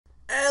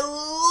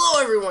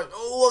everyone,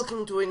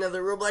 welcome to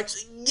another Roblox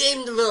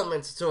game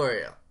development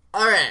tutorial.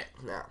 Alright,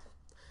 now,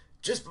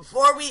 just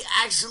before we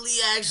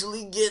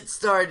actually get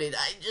started,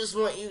 I just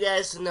want you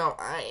guys to know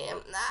I am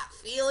not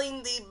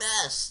feeling the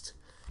best.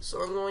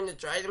 So I'm going to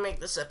try to make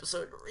this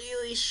episode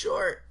really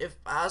short,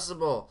 if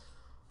possible.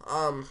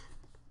 I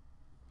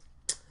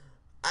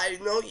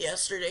know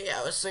yesterday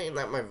I was saying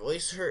that my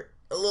voice hurt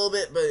a little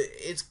bit, but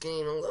it's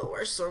getting a little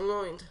worse, so I'm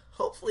going to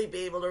hopefully be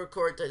able to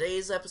record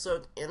today's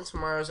episode and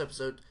tomorrow's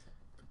episode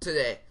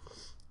today.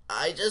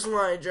 I just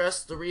want to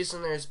address the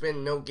reason there's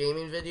been no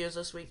gaming videos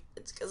this week.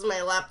 It's because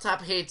my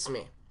laptop hates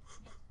me.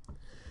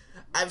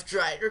 I've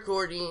tried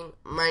recording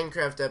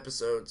Minecraft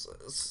episodes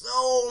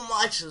so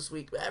much this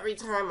week, but every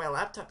time my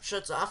laptop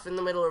shuts off in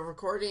the middle of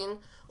recording,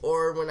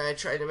 or when I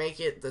try to make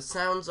it, the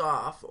sound's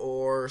off,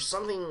 or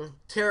something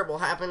terrible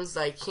happens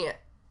that I can't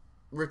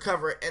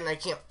recover it and I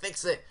can't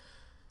fix it.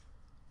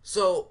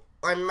 So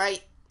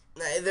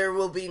there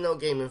will be no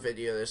gaming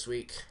video this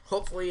week.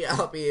 Hopefully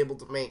I'll be able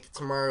to make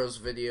tomorrow's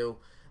video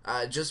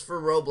just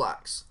for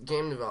Roblox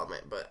game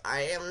development, but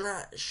I am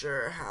not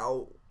sure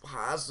how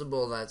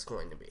possible that's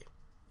going to be.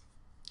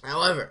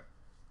 However,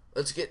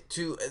 let's get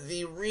to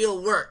the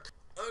real work.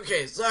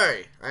 Okay,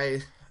 sorry. There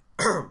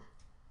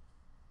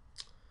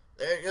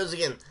it goes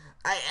again.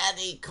 I had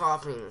a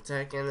coughing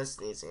attack and a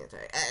sneezing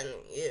attack, and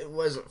it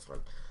wasn't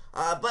fun.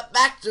 But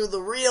back to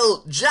the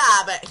real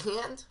job at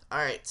hand.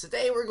 Alright,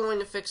 today we're going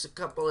to fix a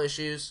couple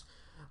issues.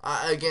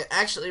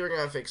 Actually, we're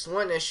going to fix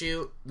one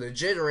issue, the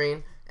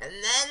jittering, and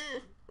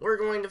then we're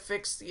going to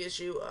fix the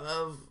issue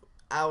of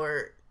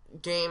our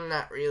game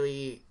not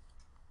really...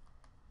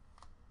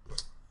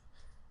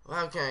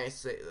 How can I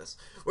say this?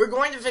 We're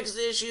going to fix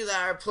the issue that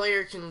our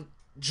player can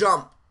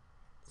jump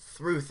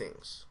through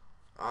things.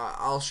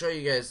 I'll show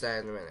you guys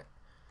that in a minute.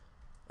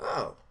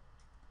 Oh.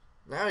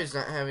 Now he's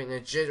not having a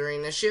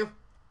jittering issue.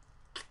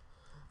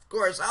 Of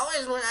course,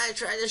 always when I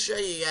try to show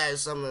you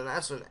guys something,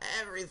 that's when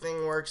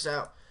everything works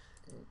out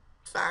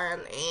fine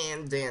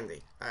and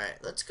dandy.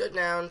 Alright, let's go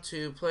down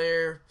to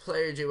player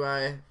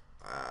GUI,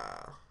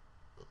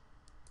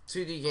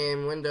 2D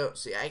game, window.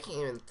 See, I can't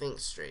even think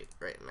straight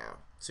right now.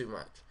 Too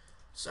much.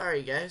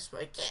 Sorry guys,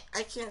 but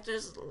I can't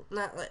just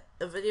not let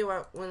a video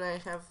out when I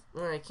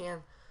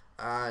can.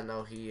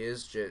 No, he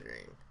is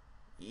jittering.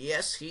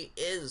 Yes, he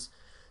is.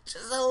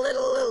 Just a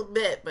little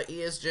bit, but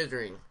he is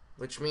jittering.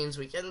 Which means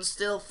we can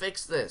still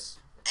fix this.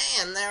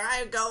 And there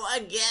I go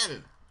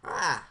again.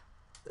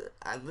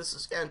 This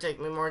is going to take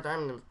me more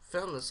time to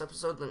film this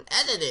episode than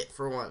edit it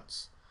for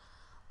once.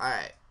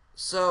 Alright,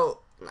 so,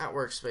 not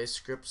workspace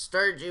script.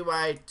 Start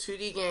GUI,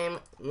 2D game,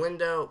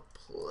 window,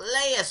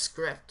 play a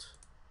script.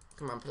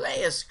 Come on,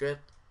 play a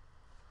script.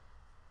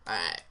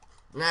 Alright,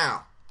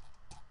 now,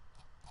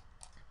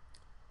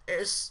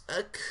 there's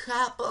a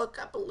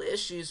couple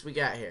issues we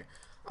got here.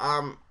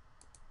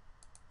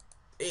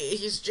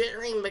 He's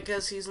jittering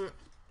because he's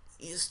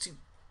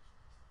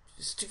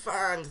too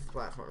far onto the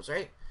platforms,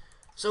 right?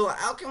 So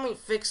how can we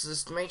fix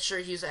this to make sure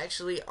he's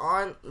actually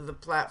on the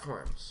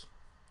platforms?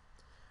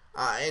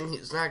 And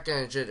he's not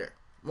gonna jitter.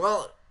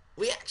 Well,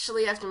 we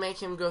actually have to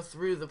make him go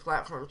through the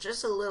platform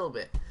just a little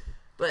bit,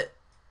 but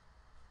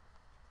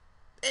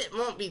it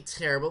won't be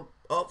terrible.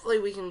 Hopefully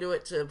we can do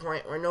it to the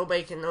point where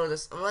nobody can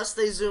notice, unless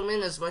they zoom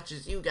in as much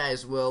as you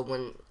guys will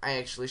when I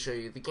actually show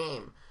you the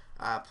game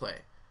play.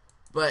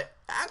 But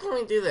how can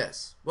we do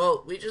this?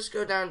 Well, we just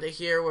go down to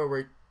here where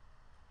we're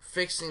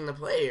fixing the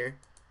player,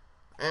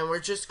 and we're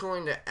just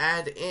going to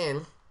add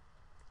in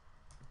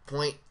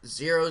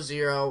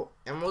 0.00,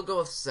 and we'll go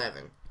with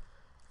 7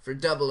 for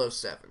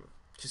 007,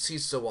 because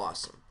he's so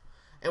awesome.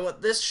 And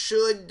what this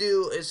should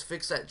do is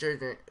fix that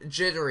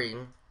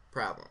jittering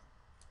problem.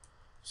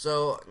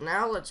 So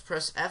now let's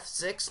press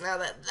F6 now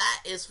that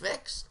is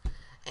fixed,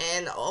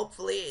 and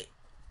hopefully,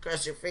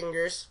 cross your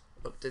fingers,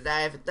 hope to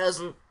die if it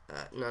doesn't.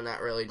 No,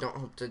 not really, don't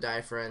hope to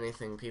die for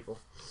anything, people.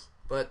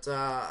 But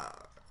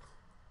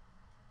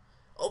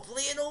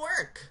hopefully it'll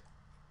work.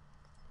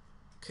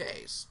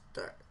 Okay,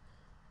 start.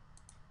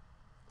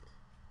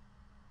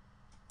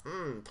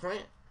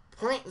 Point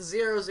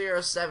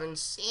 0.007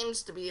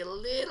 seems to be a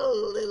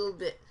little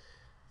bit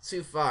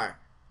too far.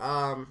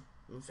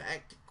 In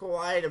fact,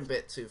 quite a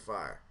bit too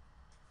far.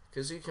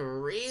 Because you can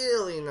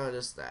really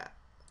notice that.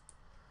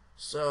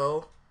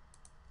 So,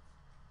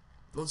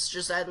 let's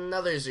just add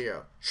another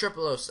 0.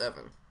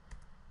 007.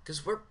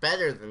 Because we're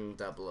better than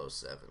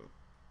 007.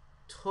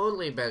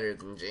 Totally better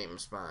than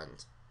James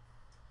Bond.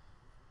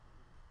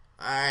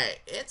 Alright,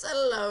 it's a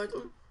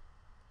loading.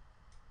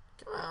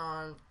 Come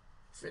on.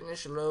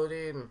 Finish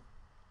loading.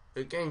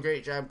 Again,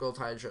 great job, Gold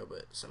Hydro,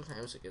 but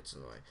sometimes it gets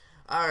annoying.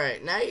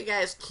 Alright, now you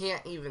guys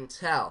can't even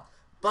tell.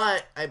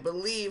 But, I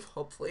believe,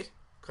 hopefully,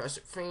 cross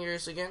your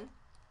fingers again.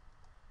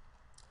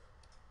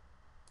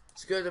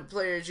 Let's go to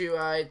player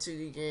GUI,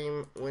 2D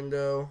game,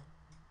 window,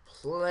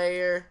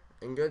 player,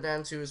 and go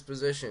down to his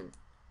position.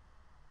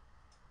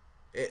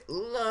 It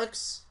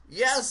looks,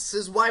 yes,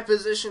 his Y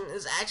position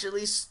is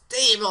actually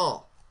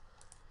stable.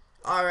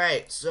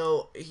 Alright,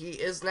 so he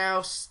is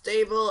now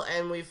stable,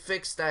 and we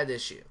fixed that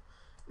issue.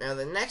 Now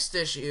the next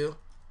issue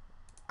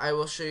I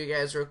will show you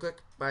guys real quick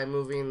by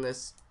moving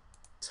this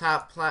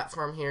top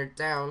platform here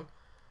down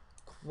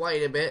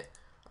quite a bit.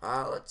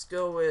 Let's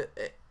go with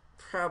it.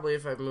 Probably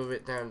if I move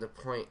it down to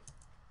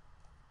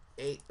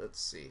 0.8,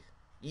 let's see.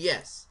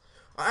 Yes.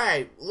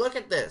 Alright, look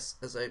at this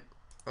as I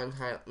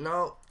unhighlight.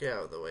 No, get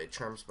out of the way,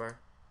 Charms Bar.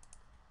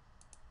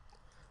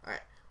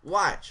 Alright,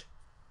 watch.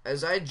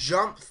 As I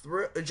jump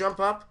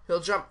up, he'll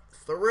jump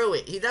through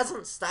it. He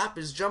doesn't stop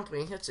his jump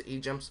when he hits it, he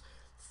jumps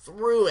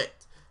through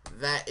it.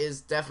 That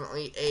is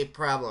definitely a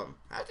problem.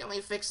 How can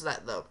we fix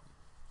that though?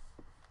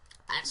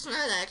 That's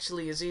not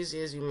actually as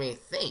easy as you may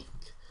think.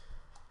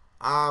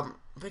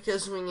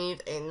 Because we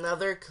need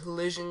another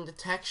collision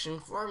detection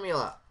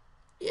formula.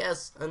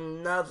 Yes,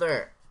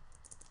 another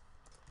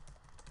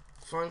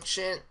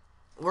function.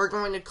 We're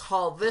going to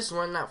call this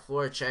one, not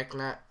floor check,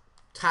 not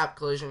top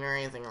collision or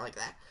anything like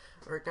that.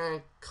 We're going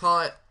to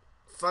call it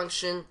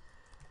function,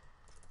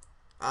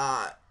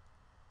 I'll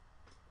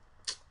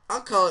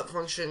call it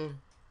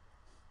function,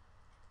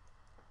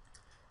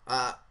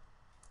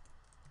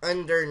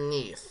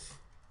 underneath.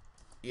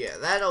 Yeah,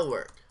 that'll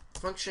work.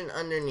 Function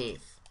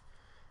underneath.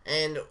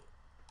 And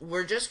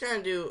we're just going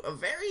to do a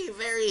very,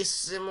 very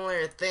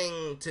similar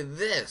thing to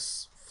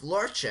this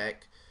floor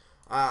check,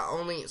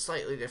 only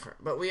slightly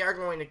different. But we are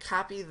going to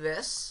copy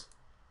this,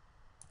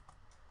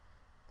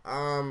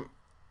 and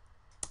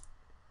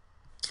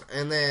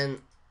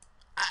then,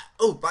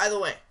 oh, by the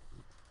way,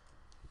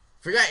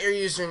 forgot your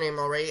username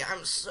already.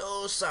 I'm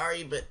so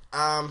sorry, but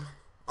I'll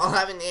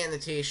have an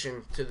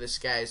annotation to this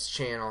guy's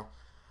channel.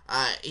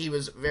 He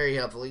was very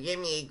helpful. He gave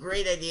me a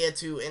great idea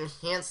to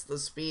enhance the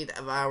speed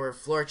of our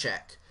floor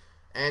check.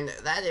 And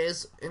that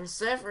is,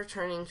 instead of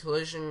returning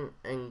collision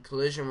and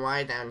collision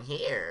Y down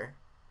here,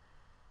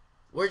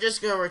 we're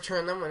just going to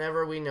return them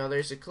whenever we know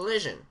there's a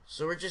collision.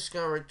 So we're just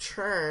going to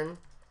return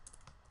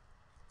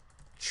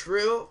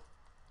true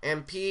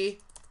and P,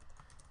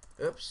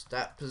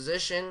 dot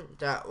position,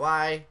 dot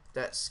Y,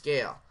 dot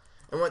scale.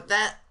 And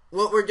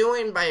what we're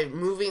doing by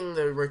moving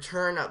the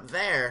return up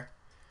there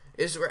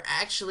is we're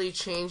actually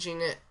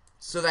changing it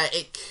so that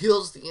it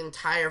kills the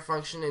entire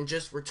function and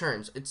just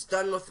returns. It's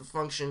done with the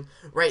function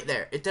right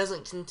there. It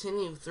doesn't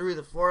continue through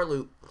the for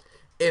loop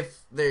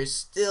if there's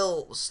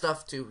still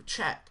stuff to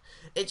check.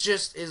 It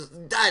just is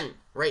done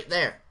right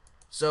there.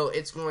 So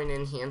it's going to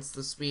enhance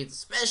the speed,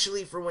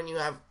 especially for when you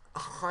have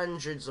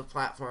hundreds of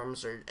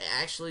platforms, or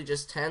actually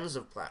just tens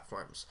of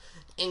platforms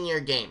in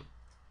your game.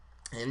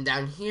 And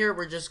down here,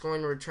 we're just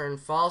going to return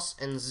false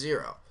and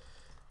 0.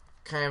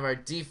 Kind of our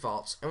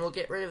defaults, and we'll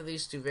get rid of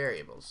these two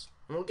variables.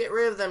 And we'll get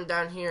rid of them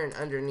down here and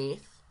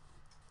underneath.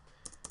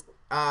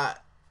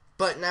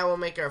 But now we'll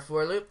make our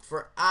for loop.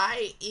 For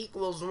I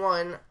equals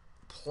 1,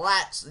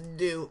 plats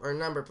do, or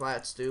number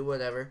plats do,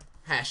 whatever.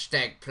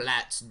 Hashtag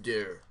plats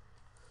do.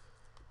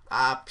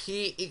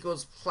 P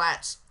equals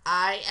plats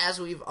I,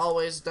 as we've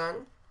always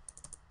done.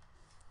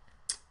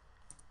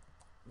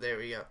 There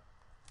we go.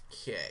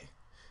 Okay.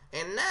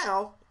 And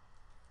now,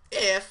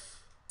 if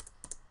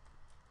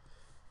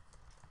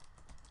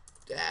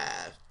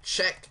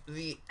check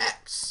the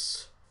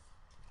X,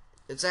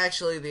 it's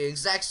actually the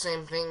exact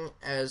same thing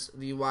as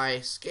the Y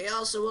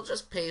scale, so we'll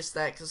just paste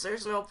that because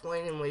there's no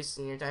point in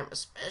wasting your time,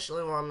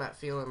 especially when I'm not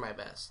feeling my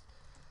best.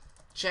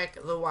 Check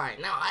the Y.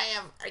 Now I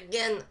have,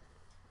 again,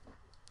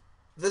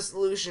 the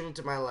solution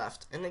to my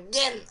left, and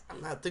again,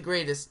 I'm not the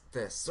greatest at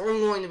this, so I'm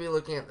going to be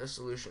looking at the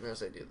solution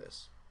as I do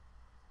this.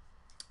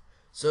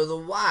 So the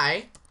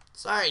Y,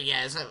 sorry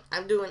guys,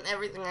 I'm doing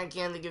everything I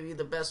can to give you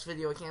the best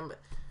video I can, but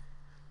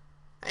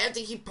I have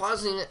to keep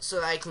pausing it so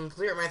that I can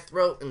clear my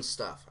throat and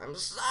stuff. I'm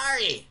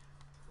sorry.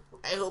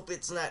 I hope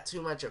it's not too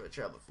much of a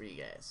trouble for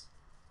you guys.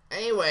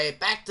 Anyway,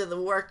 back to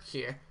the work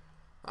here.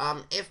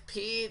 If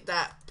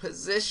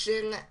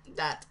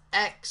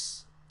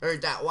P.position.x or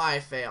 .y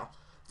fail,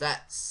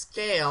 that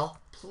scale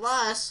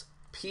plus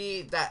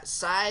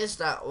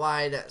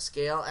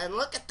P.size.y.scale, and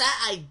look at that,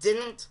 I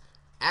didn't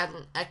add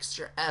an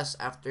extra S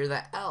after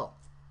that L.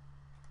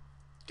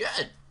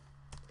 Good.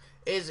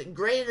 Is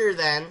greater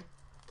than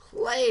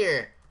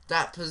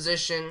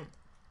player.position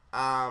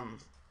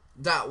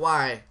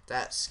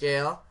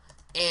 .y.scale,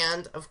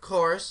 and of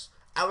course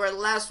our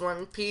last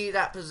one,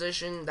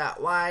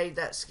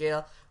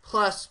 P.position.y.scale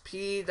plus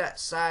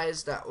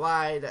P.size.y.scale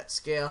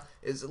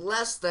is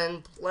less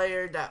than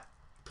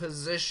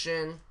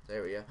player.position,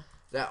 there we go,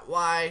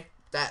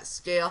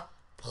 .y.scale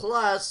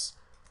plus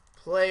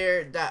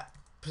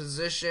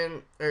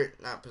player.position, or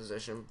not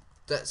position,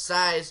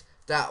 .size.y.scale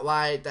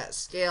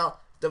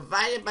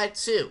divided by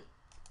 2.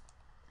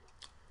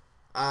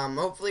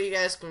 Hopefully you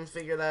guys can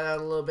figure that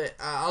out a little bit.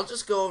 I'll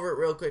just go over it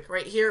real quick.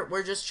 Right here,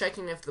 we're just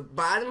checking if the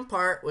bottom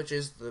part, which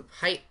is the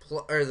height,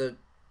 or the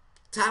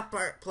top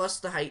part plus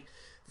the height,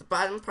 the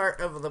bottom part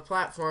of the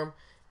platform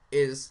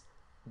is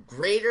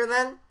greater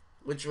than,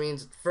 which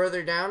means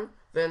further down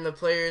than the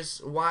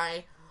player's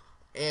Y,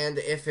 and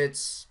if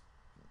it's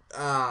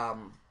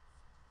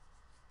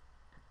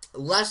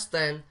less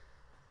than,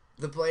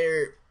 the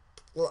player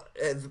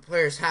the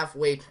player's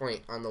halfway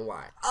point on the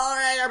Y.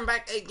 Alright, I'm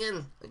back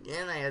again.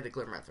 Again, I had to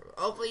clear my throat.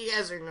 Hopefully you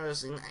guys are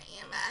noticing I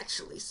am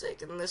actually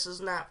sick, and this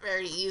is not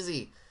very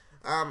easy.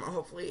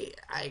 Hopefully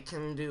I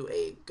can do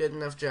a good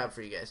enough job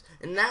for you guys.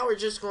 And now we're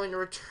just going to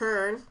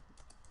return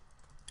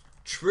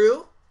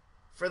true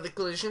for the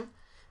collision,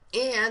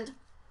 and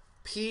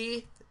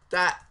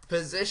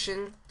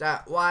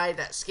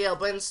p.position.y.scale.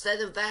 But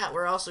instead of that,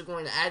 we're also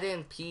going to add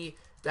in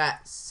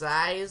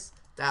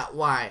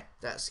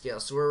p.size.y.scale.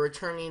 So we're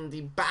returning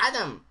the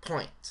bottom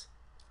point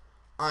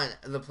on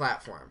the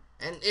platform.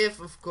 And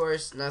if, of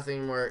course,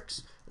 nothing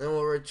works, then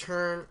we'll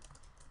return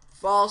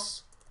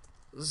false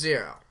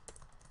 0.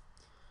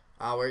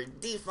 Our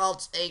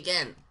defaults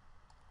again.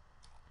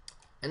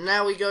 And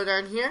now we go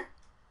down here.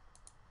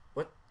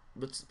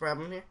 What's the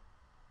problem here?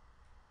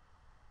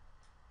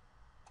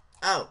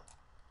 Oh,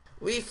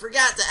 we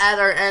forgot to add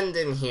our end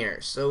in here,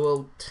 so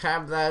we'll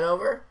tab that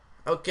over.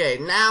 Okay,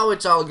 now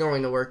it's all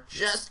going to work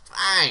just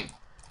fine.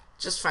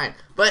 Just fine.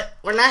 But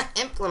we're not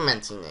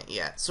implementing it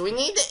yet, so we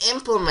need to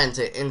implement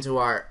it into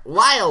our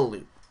while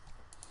loop.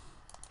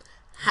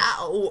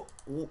 How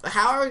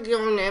are we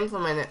going to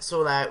implement it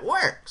so that it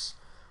works?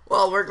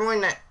 Well, we're going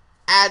to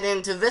add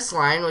into this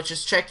line, which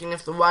is checking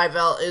if the y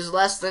val is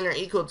less than or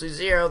equal to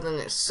 0, then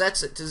it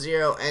sets it to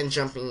 0 and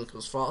jumping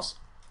equals false.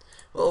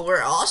 Well,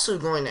 we're also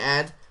going to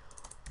add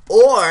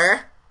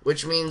or,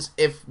 which means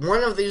if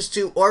one of these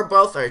two or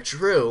both are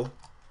true,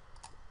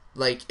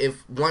 like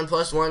if 1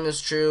 plus 1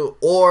 is true,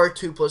 or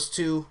 2 plus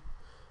 2,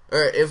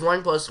 or if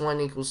 1 plus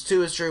 1 equals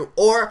 2 is true,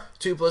 or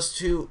 2 plus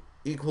 2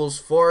 equals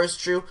 4 is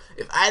true.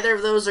 If either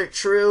of those are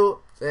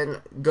true,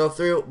 then go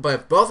through, but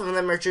if both of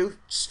them are true,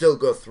 still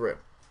go through.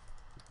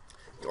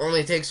 It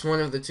only takes one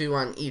of the two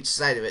on each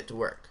side of it to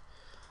work.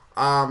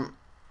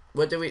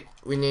 What did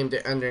we named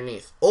it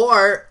underneath.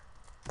 Or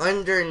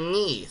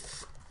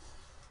underneath.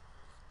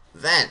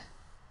 Then.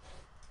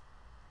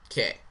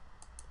 Okay.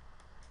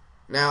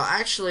 Now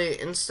actually,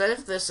 instead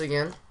of this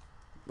again,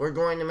 we're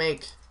going to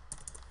make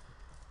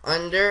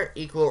under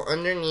equal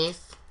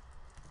underneath.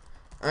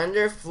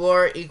 Under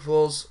floor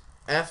equals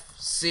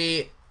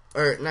FC,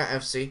 or not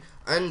FC,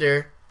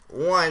 under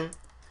 1,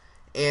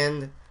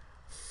 and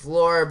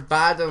floor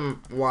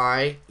bottom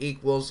y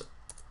equals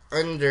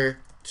under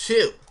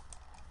 2.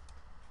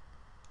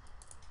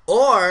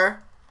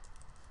 Or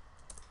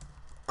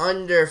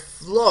under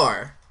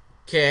floor,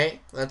 okay,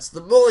 that's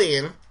the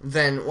boolean,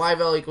 then y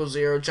val equals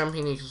 0,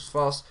 jumping equals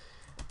false.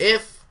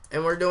 If,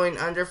 and we're doing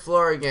under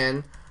floor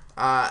again,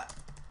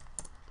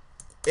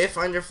 if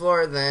under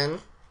floor, then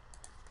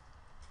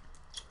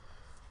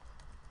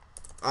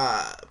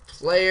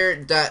player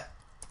dot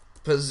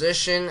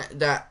position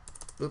dot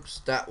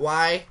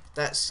y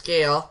dot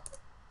scale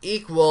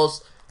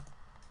equals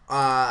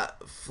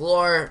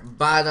floor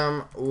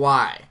bottom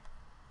y.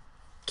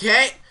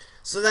 Okay,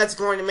 so that's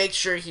going to make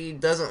sure he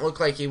doesn't look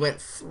like he went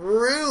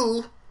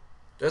through.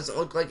 Doesn't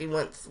look like he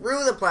went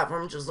through the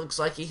platform. Just looks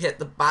like he hit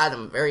the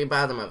bottom, very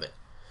bottom of it.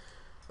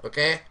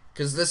 Okay,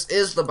 because this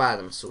is the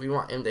bottom, so we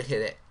want him to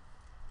hit it.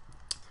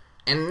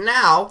 And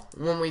now,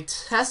 when we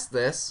test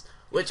this,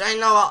 which I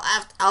know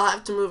I'll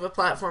have to move a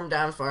platform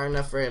down far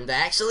enough for him to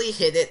actually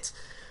hit it.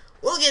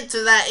 We'll get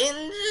to that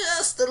in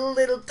just a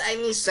little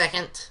tiny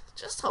second.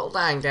 Just hold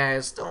on,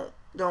 guys.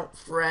 Don't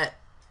fret.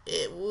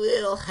 It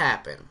will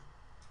happen.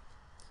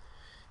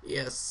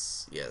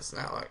 Yes,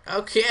 now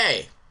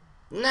okay.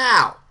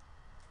 Now,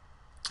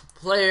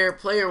 player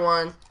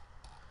 1.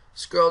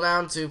 Scroll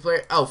down to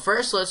player. Oh,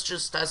 first let's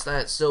just test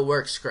that it still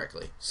works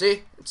correctly.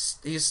 See?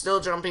 He's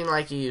still jumping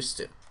like he used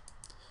to.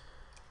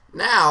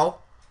 Now,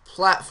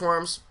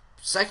 platforms,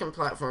 second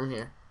platform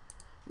here.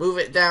 Move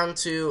it down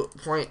to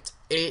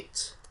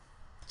 0.82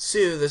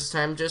 this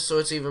time, just so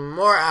it's even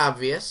more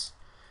obvious.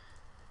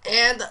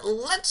 And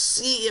let's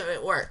see if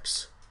it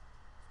works.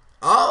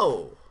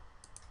 Oh.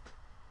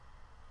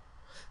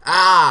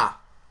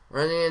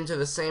 Running into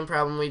the same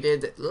problem we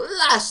did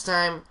last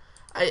time.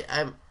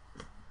 I'm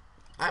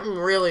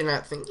really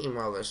not thinking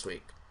well this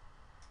week.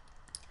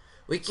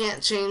 We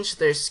can't change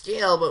their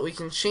scale, but we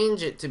can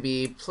change it to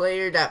be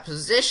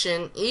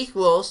player.position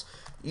equals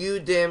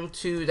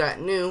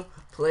udim2.new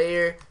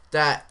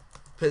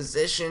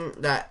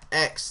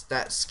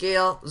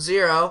player.position.x.scale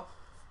 0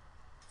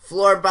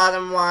 floor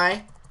bottom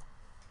y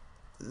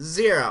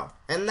 0.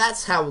 And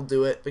that's how we'll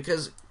do it,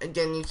 because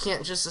again, you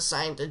can't just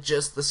assign to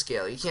just the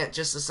scale. You can't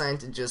just assign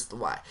to just the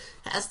y.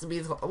 It has to be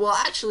the, well,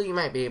 actually you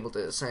might be able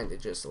to assign to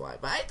just the y,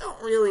 but I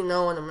don't really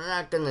know and I'm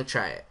not going to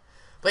try it.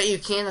 But you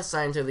can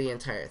assign to the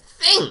entire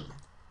thing,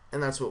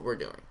 and that's what we're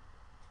doing.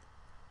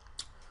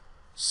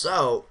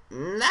 So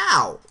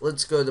now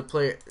let's go to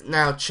player.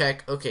 Now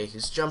check. Okay,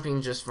 he's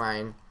jumping just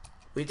fine.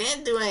 We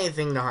didn't do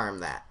anything to harm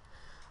that.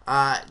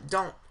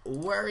 Don't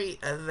worry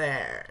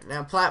there.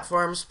 Now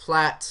platforms,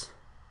 plat.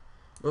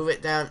 Move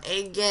it down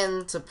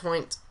again to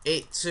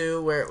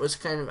 0.82 where it was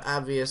kind of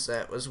obvious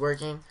that it was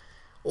working.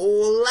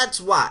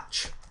 Let's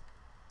watch.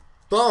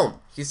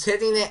 Boom. He's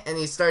hitting it and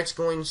he starts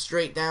going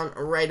straight down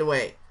right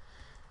away.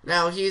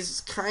 Now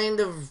he's kind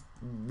of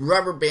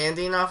rubber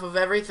banding off of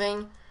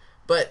everything,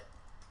 but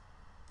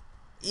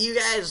you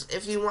guys,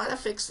 if you want to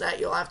fix that,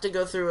 you'll have to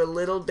go through a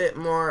little bit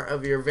more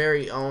of your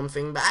very own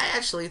thing. But I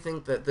actually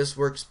think that this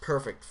works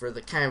perfect for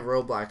the kind of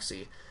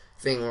Robloxy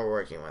thing we're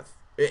working with.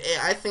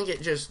 I think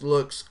it just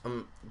looks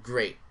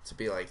great to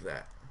be like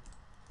that.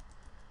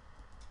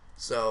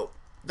 So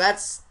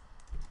that's.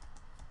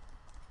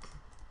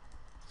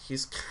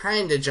 He's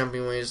kind of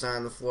jumping when he's not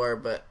on the floor,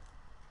 but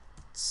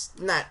it's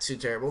not too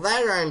terrible.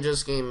 That or I'm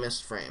just getting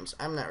missed frames.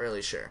 I'm not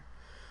really sure.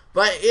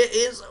 But it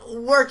is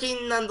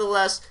working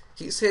nonetheless.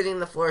 He's hitting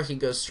the floor. He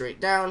goes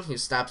straight down. He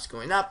stops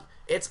going up.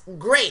 It's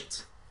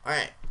great.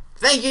 Alright.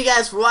 Thank you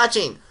guys for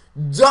watching.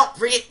 Don't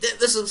forget to hit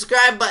the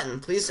subscribe button.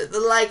 Please hit the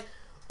like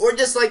or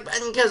dislike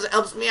button because it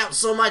helps me out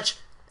so much.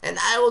 And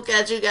I will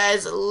catch you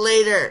guys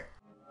later.